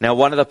 Now,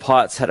 one of the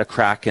pots had a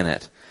crack in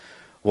it.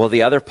 Well,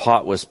 the other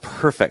pot was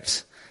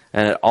perfect,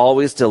 and it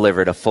always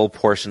delivered a full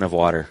portion of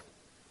water.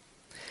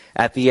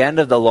 At the end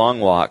of the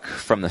long walk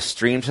from the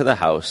stream to the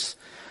house,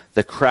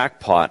 the cracked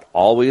pot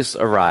always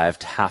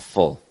arrived half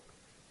full.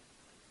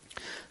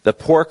 The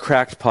poor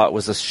cracked pot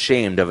was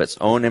ashamed of its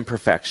own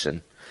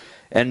imperfection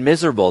and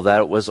miserable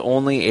that it was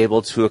only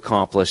able to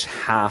accomplish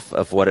half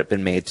of what it had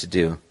been made to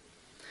do.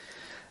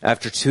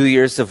 After 2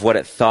 years of what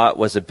it thought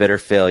was a bitter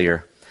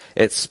failure,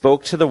 it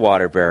spoke to the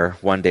water bearer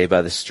one day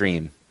by the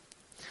stream.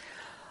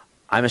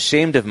 "I'm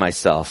ashamed of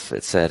myself,"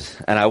 it said,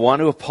 "and I want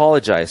to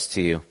apologize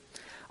to you.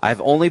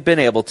 I've only been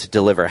able to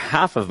deliver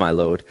half of my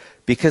load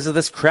because of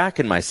this crack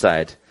in my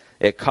side.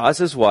 It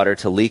causes water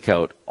to leak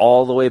out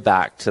all the way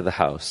back to the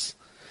house.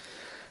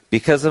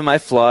 Because of my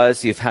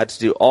flaws, you've had to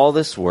do all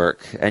this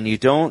work, and you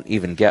don't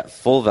even get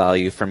full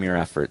value from your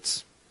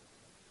efforts."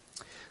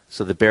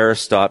 So the bearer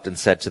stopped and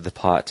said to the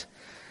pot,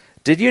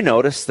 "Did you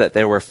notice that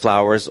there were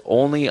flowers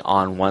only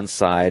on one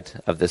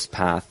side of this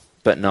path,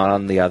 but not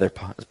on the other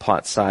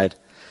pot side?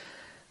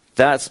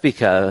 That's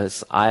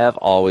because I have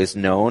always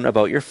known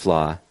about your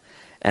flaw,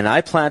 and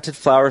I planted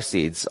flower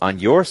seeds on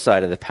your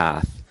side of the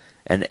path,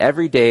 and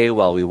every day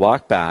while we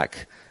walk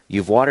back,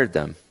 you've watered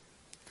them.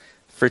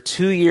 For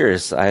 2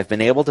 years, I have been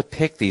able to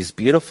pick these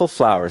beautiful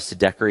flowers to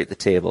decorate the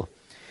table.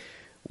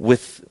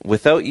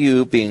 Without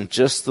you being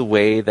just the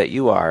way that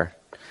you are,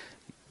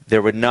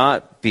 there would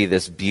not be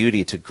this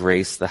beauty to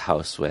grace the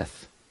house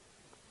with."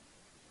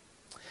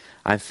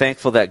 I'm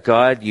thankful that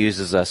God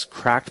uses us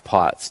cracked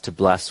pots to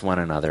bless one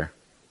another.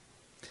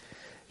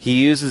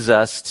 He uses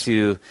us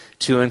to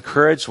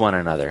encourage one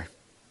another.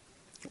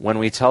 When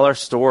we tell our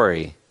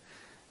story,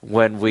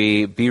 when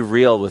we be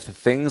real with the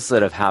things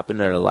that have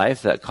happened in our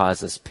life that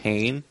cause us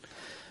pain,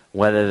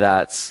 whether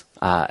that's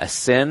a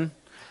sin,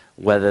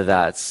 whether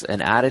that's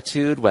an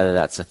attitude, whether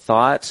that's a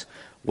thought,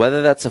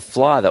 whether that's a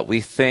flaw that we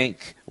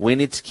think we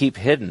need to keep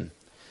hidden.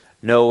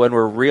 No, when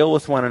we're real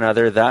with one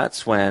another,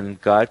 that's when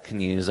God can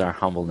use our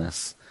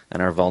humbleness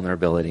and our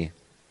vulnerability.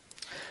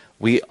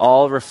 We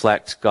all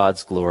reflect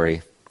God's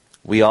glory.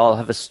 We all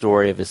have a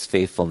story of His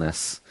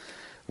faithfulness.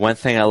 One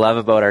thing I love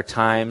about our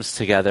times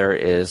together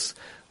is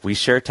we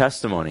share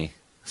testimony.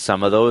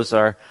 Some of those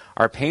are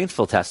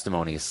painful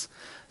testimonies.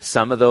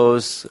 Some of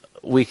those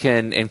we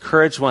can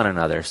encourage one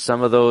another.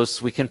 Some of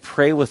those we can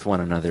pray with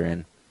one another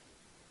in.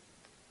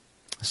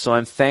 So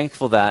I'm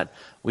thankful that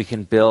we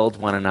can build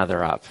one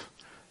another up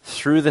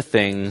through the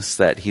things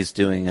that He's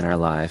doing in our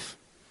life.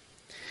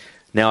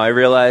 Now I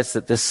realize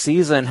that this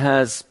season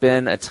has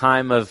been a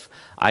time of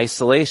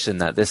isolation,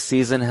 that this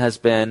season has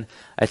been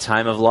a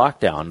time of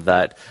lockdown,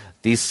 that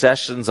these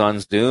sessions on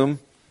Zoom,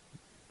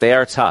 they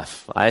are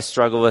tough. I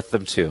struggle with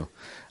them too.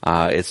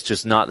 It's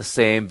just not the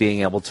same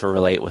being able to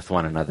relate with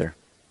one another.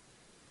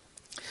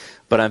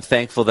 But I'm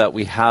thankful that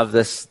we have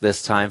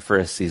this time for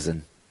a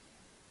season,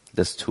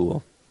 this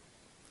tool.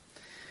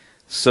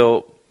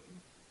 So,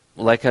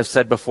 like I've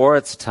said before,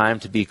 it's a time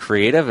to be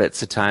creative.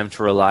 It's a time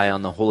to rely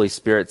on the Holy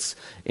Spirit's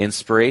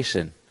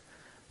inspiration.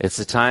 It's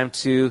a time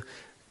to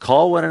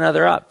call one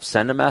another up,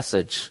 send a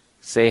message,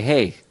 say,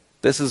 "Hey,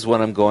 this is what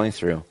I'm going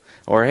through,"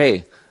 or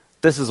 "Hey,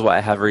 this is what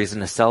I have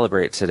reason to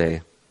celebrate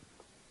today."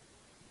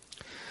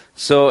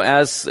 So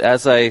as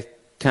I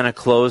kind of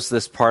close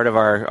this part of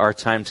our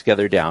time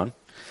together down,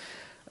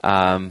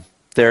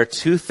 there are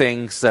 2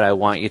 things that I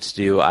want you to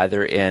do,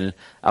 either in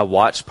a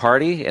watch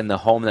party in the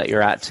home that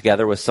you're at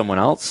together with someone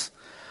else,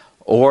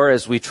 or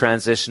as we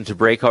transition to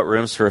breakout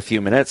rooms for a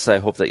few minutes. I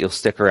hope that you'll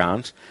stick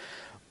around.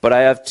 But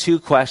I have 2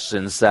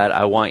 questions that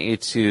I want you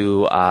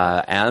to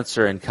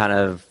answer and kind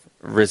of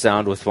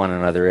resound with one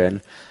another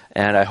in.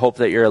 And I hope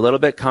that you're a little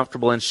bit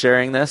comfortable in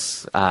sharing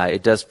this.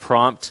 It does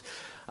prompt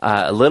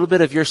a little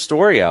bit of your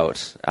story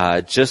out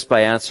just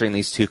by answering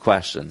these 2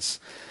 questions.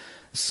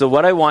 So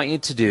what I want you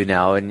to do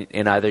now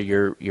in either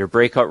your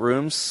breakout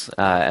rooms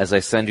as I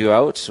send you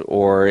out,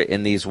 or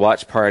in these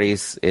watch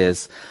parties,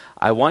 is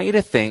I want you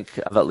to think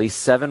of at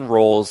least 7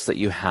 roles that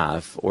you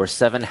have, or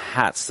 7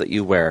 hats that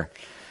you wear.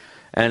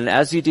 And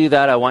as you do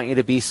that, I want you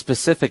to be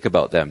specific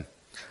about them.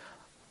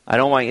 I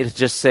don't want you to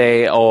just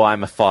say, "Oh,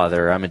 I'm a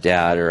father, I'm a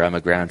dad, or I'm a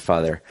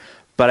grandfather."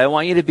 But I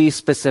want you to be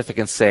specific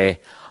and say,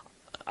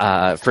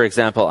 for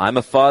example, "I'm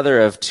a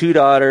father of 2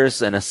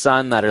 daughters and a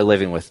son that are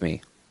living with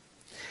me."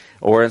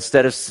 Or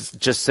instead of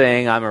just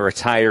saying, "I'm a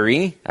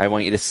retiree," I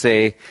want you to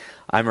say,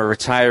 I'm a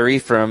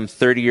retiree from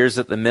 30 years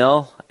at the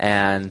mill,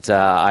 and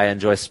I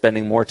enjoy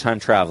spending more time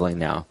traveling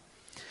now.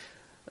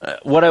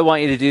 What I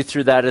want you to do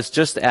through that is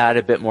just add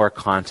a bit more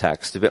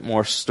context, a bit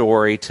more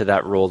story to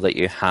that role that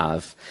you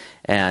have.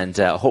 And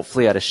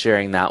hopefully out of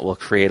sharing that, we'll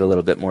create a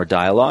little bit more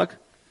dialogue.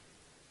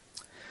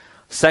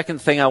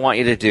 Second thing I want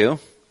you to do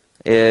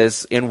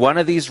is, in one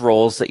of these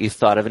roles that you've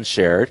thought of and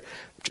shared,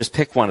 just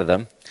pick one of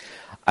them.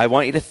 I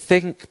want you to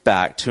think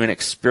back to an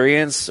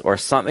experience or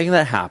something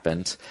that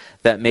happened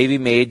that maybe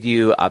made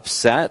you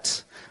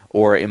upset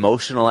or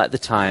emotional at the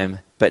time,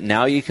 but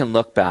now you can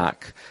look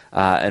back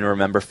and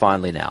remember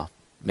fondly now.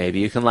 Maybe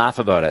you can laugh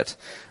about it,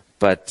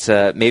 but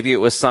maybe it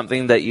was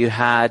something that you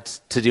had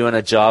to do in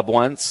a job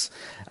once,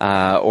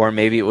 or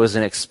maybe it was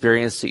an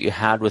experience that you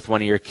had with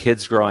one of your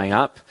kids growing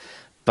up.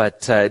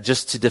 But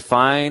just to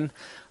define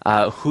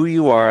who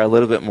you are a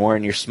little bit more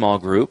in your small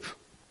group.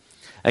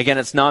 Again,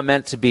 it's not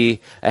meant to be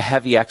a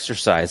heavy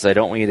exercise. I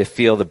don't want you to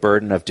feel the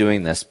burden of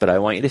doing this, but I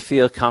want you to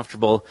feel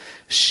comfortable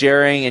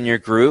sharing in your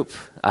group,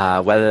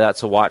 whether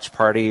that's a watch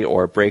party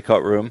or a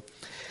breakout room,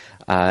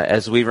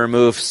 as we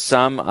remove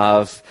some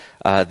of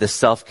the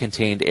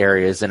self-contained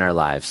areas in our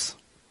lives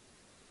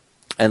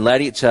and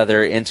let each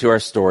other into our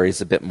stories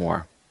a bit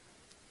more.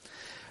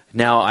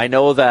 Now, I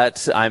know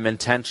that I'm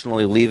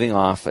intentionally leaving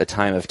off a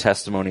time of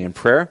testimony and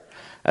prayer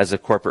as a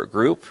corporate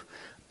group,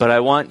 but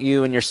I want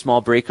you in your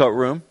small breakout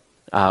room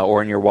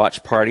or in your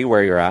watch party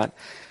where you're at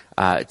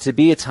to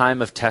be a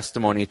time of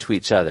testimony to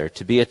each other,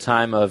 to be a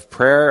time of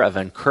prayer, of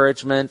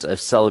encouragement, of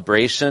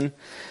celebration.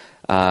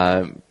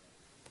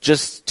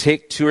 Just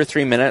take 2 or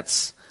 3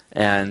 minutes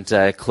and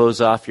close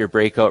off your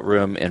breakout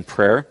room in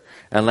prayer,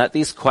 and let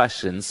these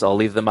questions, I'll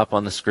leave them up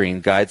on the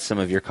screen, guide some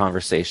of your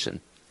conversation.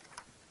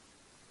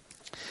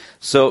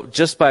 So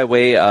just by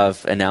way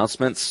of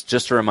announcements,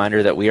 just a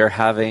reminder that we are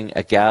having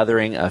a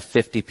gathering of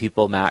 50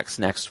 people max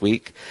next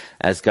week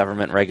as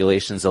government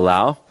regulations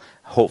allow.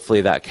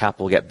 Hopefully that cap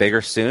will get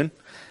bigger soon,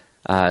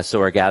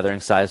 so our gathering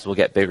size will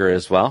get bigger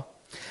as well.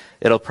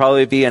 It'll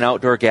probably be an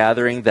outdoor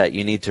gathering that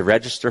you need to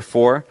register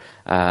for,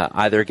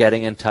 either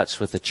getting in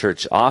touch with the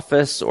church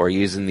office or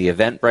using the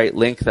Eventbrite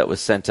link that was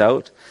sent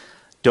out.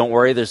 Don't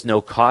worry, there's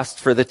no cost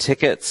for the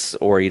tickets,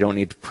 or you don't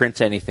need to print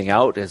anything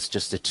out. It's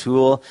just a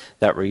tool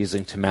that we're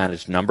using to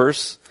manage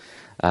numbers.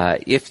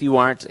 If you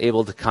aren't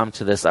able to come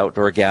to this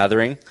outdoor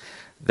gathering,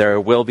 there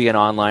will be an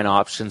online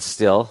option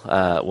still.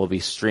 We'll be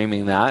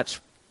streaming that.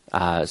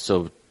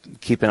 So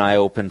keep an eye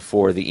open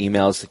for the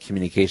emails, the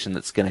communication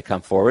that's going to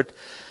come forward.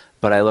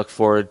 But I look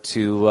forward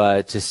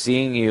to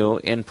seeing you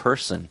in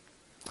person.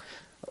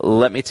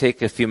 Let me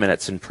take a few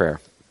minutes in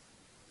prayer.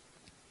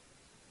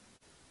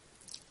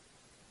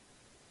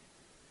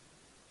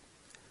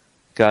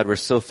 God, we're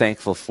so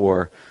thankful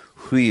for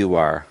who you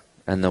are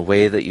and the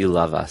way that you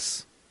love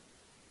us.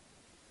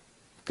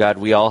 God,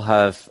 we all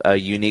have a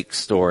unique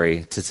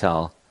story to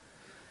tell.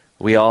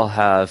 We all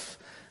have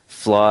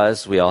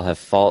flaws, we all have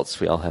faults,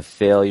 we all have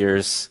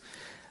failures.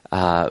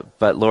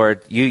 But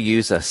Lord, you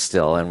use us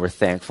still, and we're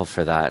thankful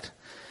for that.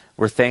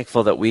 We're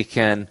thankful that we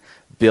can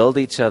build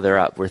each other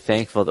up. We're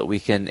thankful that we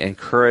can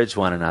encourage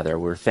one another.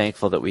 We're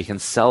thankful that we can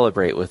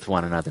celebrate with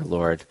one another,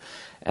 Lord.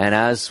 And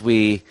as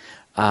we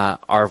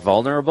are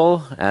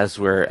vulnerable, as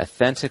we're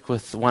authentic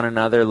with one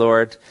another,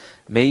 Lord,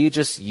 may you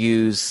just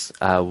use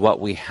what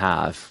we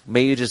have.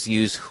 May you just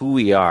use who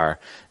we are,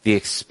 the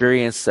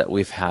experience that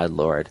we've had,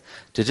 Lord,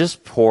 to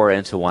just pour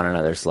into one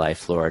another's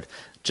life, Lord.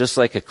 Just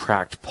like a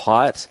cracked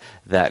pot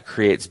that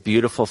creates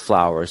beautiful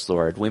flowers,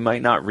 Lord. We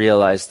might not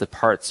realize the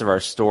parts of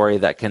our story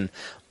that can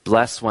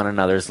bless one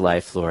another's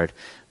life, Lord.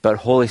 But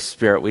Holy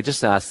Spirit, we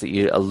just ask that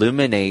you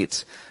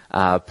illuminate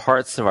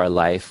parts of our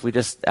life. We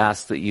just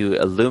ask that you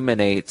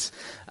illuminate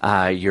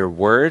your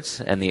word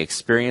and the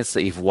experience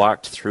that you've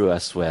walked through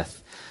us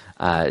with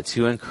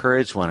to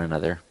encourage one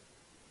another.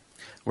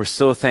 We're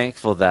so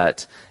thankful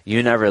that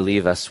you never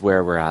leave us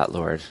where we're at,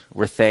 Lord.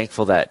 We're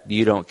thankful that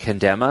you don't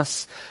condemn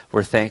us.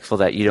 We're thankful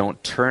that you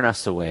don't turn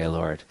us away,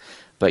 Lord.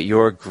 But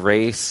your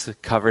grace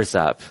covers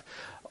up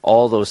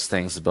all those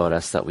things about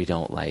us that we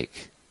don't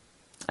like.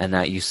 And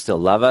that you still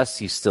love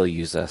us, you still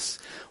use us.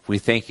 We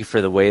thank you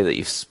for the way that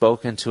you've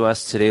spoken to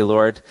us today,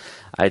 Lord.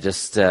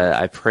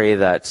 I pray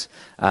that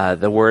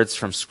the words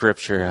from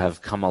Scripture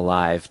have come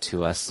alive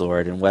to us,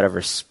 Lord, in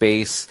whatever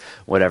space,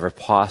 whatever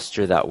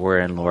posture that we're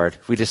in, Lord.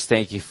 We just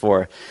thank you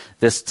for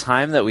this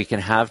time that we can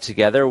have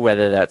together,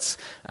 whether that's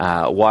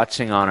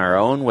watching on our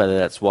own, whether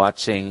that's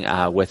watching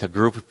with a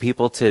group of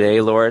people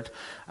today, Lord.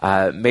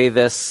 May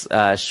this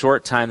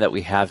short time that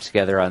we have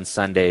together on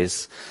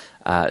Sundays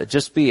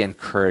just be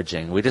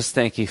encouraging. We just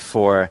thank you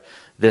for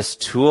this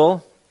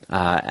tool.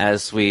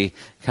 As we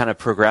kind of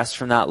progress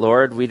from that,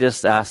 Lord, we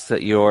just ask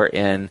that you're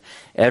in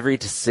every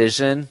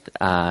decision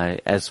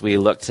as we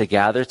look to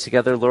gather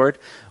together, Lord.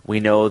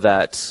 We know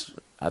that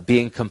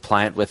being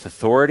compliant with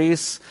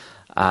authorities,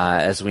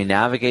 as we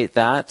navigate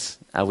that,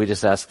 we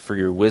just ask for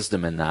your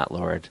wisdom in that,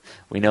 Lord.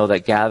 We know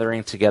that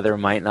gathering together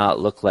might not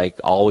look like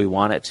all we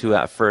want it to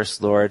at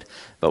first, Lord,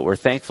 but we're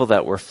thankful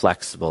that we're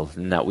flexible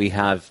and that we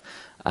have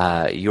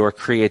your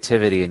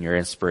creativity and your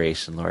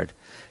inspiration, Lord.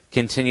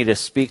 Continue to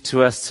speak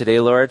to us today,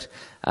 Lord.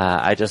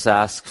 I just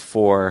ask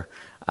for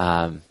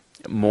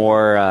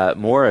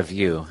more of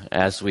you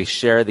as we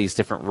share these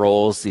different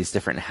roles, these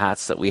different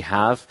hats that we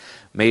have.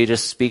 May you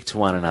just speak to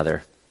one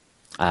another.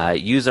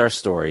 Use our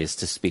stories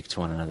to speak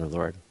to one another,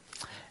 Lord.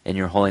 In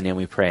your holy name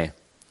we pray.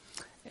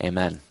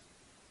 Amen.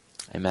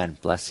 Amen.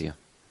 Bless you.